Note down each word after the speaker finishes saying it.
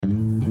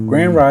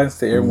Grand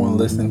Rising to everyone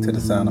listening to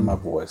the sound of my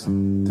voice.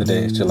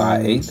 Today is July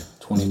 8th,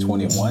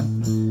 2021,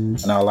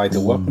 and I would like to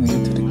welcome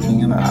you to the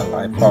King and I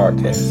Life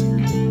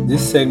podcast.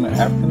 This segment,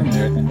 African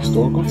American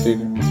historical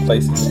figure,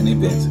 places, and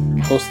events,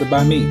 hosted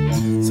by me,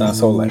 Son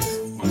Solex.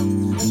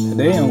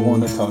 Today I'm going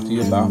to talk to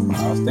you about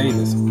Miles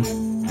Davis.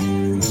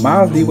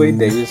 Miles D.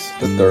 Davis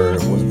III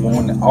was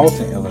born in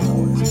Alton,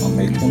 Illinois on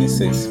May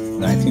 26,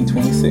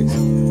 1926,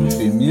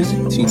 to a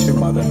music teacher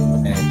mother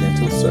and a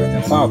dental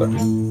surgeon father.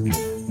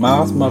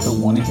 Miles' mother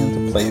wanted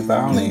him to play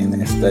violin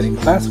and study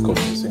classical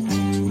music,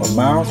 but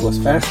Miles was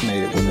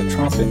fascinated with the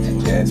trumpet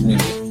and jazz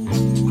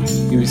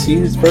music. He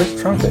received his first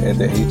trumpet at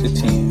the age of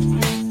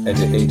 10. At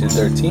the age of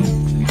 13,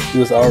 he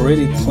was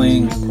already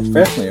playing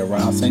professionally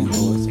around St.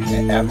 Louis,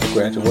 and after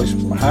graduation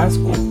from high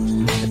school,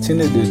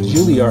 attended the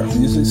Juilliard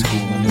Music School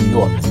in New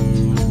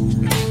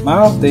York.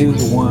 Miles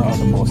Davis was one of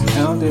the most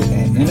talented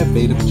and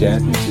innovative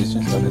jazz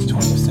musicians of the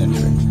 20th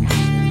century.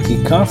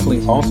 He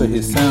constantly altered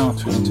his sound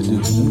to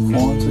introduce new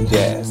forms of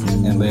jazz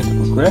and led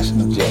the progression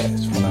of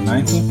jazz from the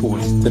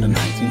 1940s to the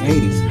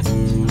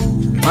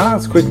 1980s.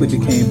 Miles quickly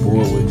became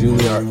bored with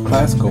Juilliard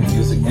classical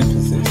music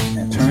emphasis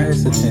and turned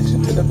his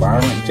attention to the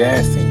vibrant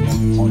jazz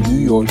scene on New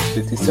York's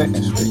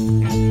 52nd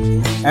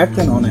Street.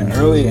 Acting on an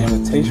early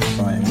invitation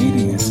from a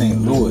meeting in St.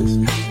 Louis,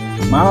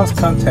 Miles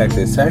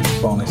contacted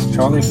saxophonist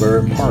Charlie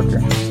Bird Parker,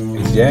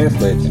 a jazz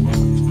legend,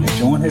 and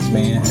joined his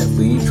band as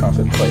lead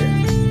trumpet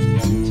player.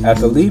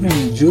 After leaving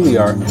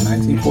Juilliard in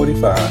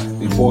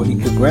 1945, before he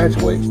could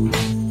graduate,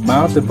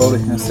 Miles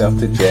devoted himself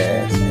to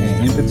jazz,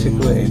 and in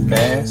particular a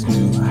fast,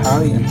 new,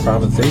 highly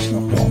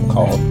improvisational form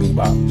called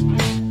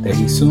bebop, that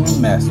he soon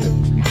mastered.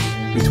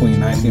 Between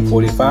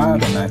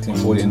 1945 and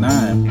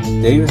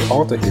 1949, Davis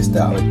altered his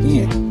style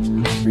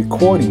again,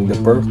 recording The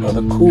Birth of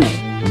the Cool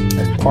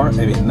as part of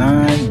a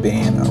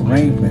 9-band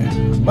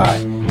arrangement by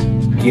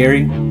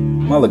Gerry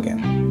Mulligan.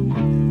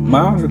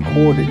 Miles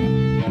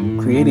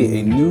created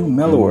a new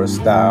mellower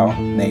style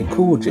named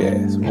cool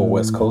jazz or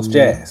West Coast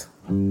jazz.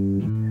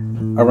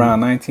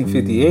 Around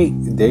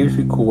 1958, Davis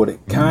recorded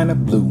Kinda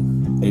Blue,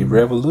 a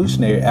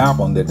revolutionary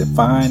album that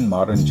defined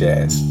modern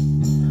jazz.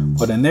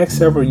 For the next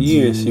several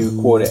years, he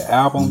recorded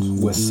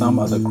albums with some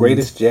of the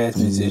greatest jazz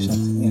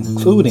musicians,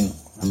 including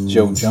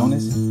Joe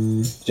Jonas,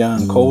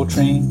 John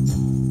Coltrane,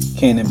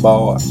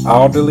 Cannonball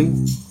Adderley,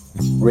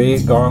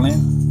 Red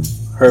Garland,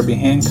 Herbie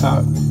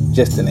Hancock,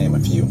 just to name a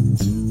few.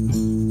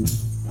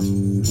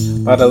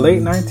 By the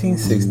late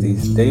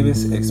 1960s,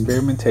 Davis'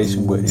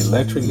 experimentation with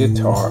electric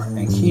guitar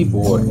and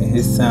keyboard in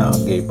his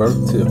sound gave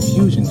birth to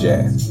fusion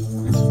jazz,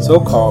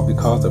 so-called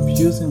because of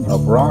fusion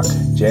of rock,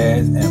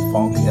 jazz, and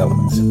funk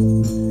elements.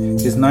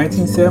 His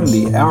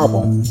 1970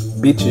 album,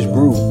 Bitches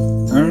Brew,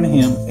 earned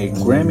him a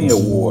Grammy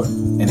Award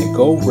and a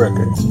gold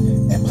record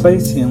and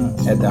placed him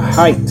at the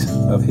height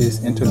of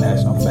his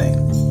international fame.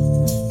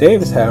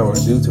 Davis, however,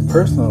 due to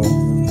personal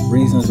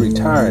reasons,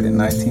 retired in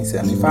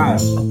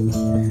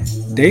 1975.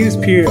 Davis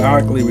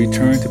periodically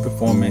returned to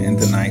performing in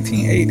the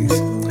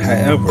 1980s.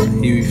 However,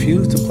 he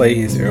refused to play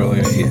his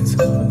earlier hits.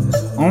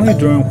 Only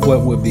during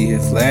what would be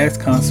his last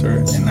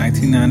concert in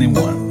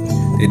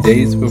 1991 did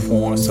Davis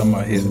perform some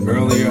of his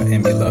earlier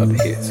and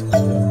beloved hits.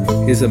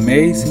 His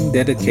amazing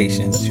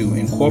dedication to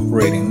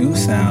incorporating new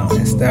sounds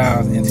and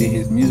styles into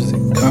his music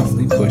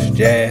constantly pushed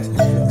jazz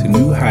to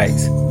new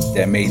heights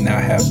that may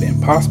not have been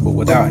possible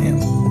without him.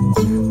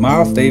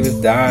 Miles Davis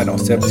died on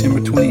September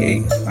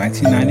 28,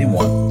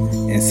 1991,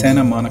 in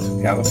Santa Monica,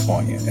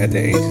 California, at the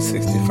age of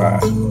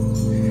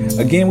 65.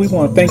 Again, we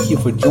want to thank you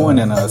for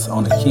joining us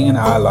on the King and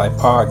I Life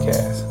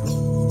podcast.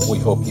 We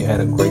hope you had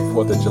a great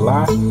 4th of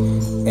July,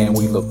 and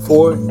we look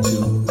forward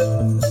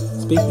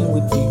to speaking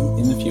with you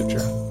in the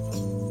future.